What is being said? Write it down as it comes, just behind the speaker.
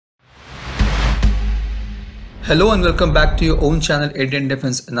Hello and welcome back to your own channel Indian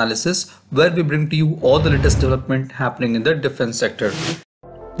Defense Analysis, where we bring to you all the latest development happening in the defense sector.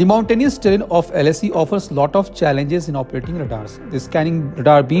 The mountainous terrain of LSE offers a lot of challenges in operating radars. The scanning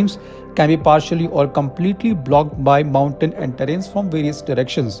radar beams can be partially or completely blocked by mountain and terrains from various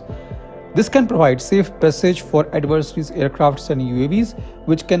directions. This can provide safe passage for adversaries' aircrafts and UAVs,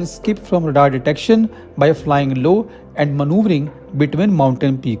 which can escape from radar detection by flying low and maneuvering between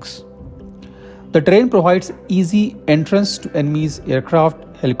mountain peaks. The terrain provides easy entrance to enemies' aircraft,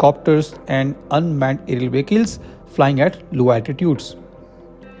 helicopters, and unmanned aerial vehicles flying at low altitudes.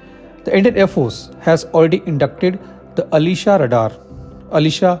 The Indian Air Force has already inducted the Aslesha radar.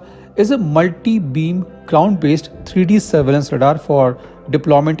 Aslesha is a multi-beam ground-based 3D surveillance radar for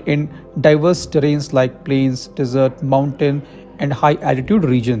deployment in diverse terrains like plains, desert, mountain, and high-altitude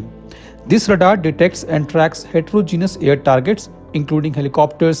region. This radar detects and tracks heterogeneous air targets, including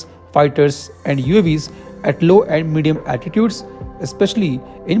helicopters, fighters, and UAVs at low and medium altitudes, especially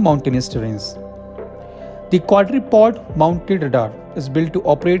in mountainous terrains. The quadripod-mounted radar is built to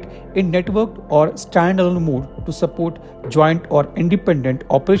operate in networked or standalone mode to support joint or independent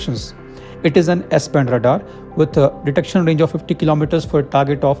operations. It is an S-band radar with a detection range of 50 km for a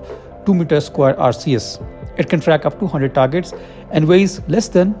target of 2 meters square RCS. It can track up to 100 targets and weighs less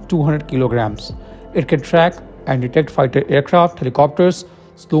than 200 kilograms. It can track and detect fighter aircraft, helicopters,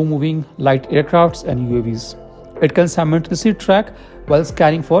 slow-moving light aircrafts, and UAVs. It can simultaneously track while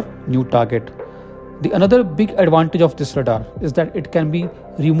scanning for new target. The another big advantage of this radar is that it can be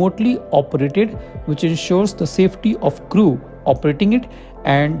remotely operated, which ensures the safety of crew operating it,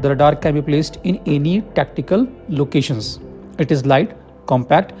 and the radar can be placed in any tactical locations. It is light,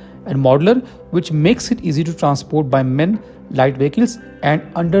 compact, and modular, which makes it easy to transport by men, light vehicles, and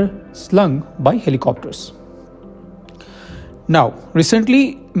slung by helicopters. Now,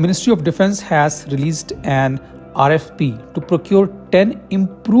 recently, Ministry of Defense has released an RFP to procure 10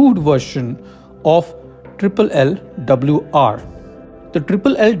 improved version of LLLWR. The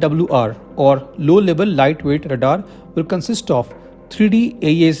LLLWR, or low-level lightweight radar, will consist of 3D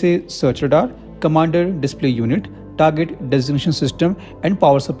AESA search radar, commander display unit, target designation system, and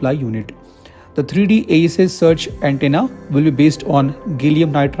power supply unit. The 3D AESA search antenna will be based on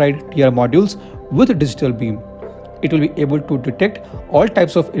Gallium Nitride TR modules with a digital beam. It will be able to detect all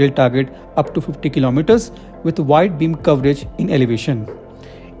types of aerial target up to 50 kilometers with wide beam coverage in elevation.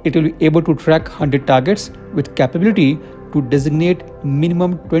 It will be able to track 100 targets with capability to designate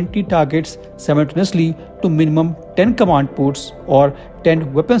minimum 20 targets simultaneously to minimum 10 command ports or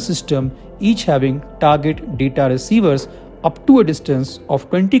 10 weapon systems, each having target data receivers up to a distance of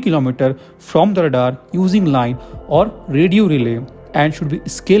 20 km from the radar using line or radio relay, and should be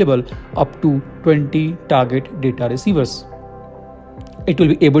scalable up to 20 target data receivers. It will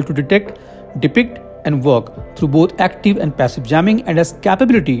be able to detect, depict, and work through both active and passive jamming, and has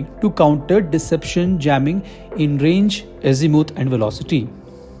capability to counter deception jamming in range, azimuth, and velocity.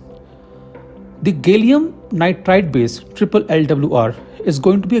 The gallium nitride based LLLWR is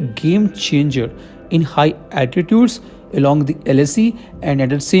going to be a game changer in high altitudes along the LSE, and at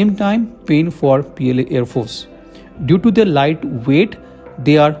the same time paying for PLA Air Force. Due to their light weight,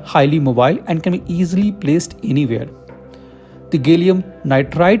 they are highly mobile and can be easily placed anywhere. The gallium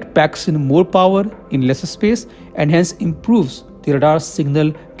nitride packs in more power in less space and hence improves the radar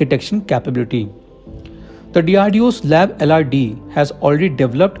signal detection capability. The DRDO's Lab LRD has already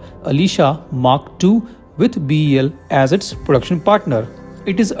developed Aslesha Mark II with BEL as its production partner.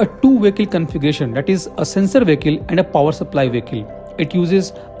 It is a two-vehicle configuration, that is a sensor vehicle and a power supply vehicle. It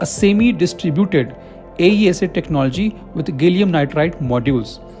uses a semi-distributed AESA technology with gallium nitride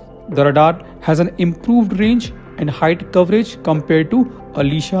modules. The radar has an improved range and height coverage compared to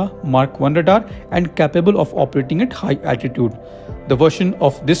Aslesha Mark I radar and capable of operating at high altitude. The version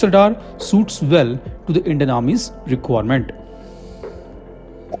of this radar suits well to the Indian Army's requirement.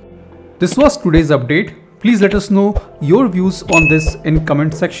 This was today's update. Please let us know your views on this in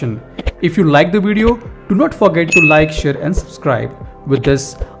comment section. If you like the video, do not forget to like, share, and subscribe. With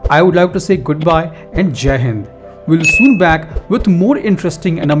this, I would like to say goodbye and Jai Hind. We'll soon back with more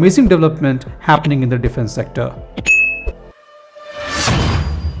interesting and amazing development happening in the defense sector.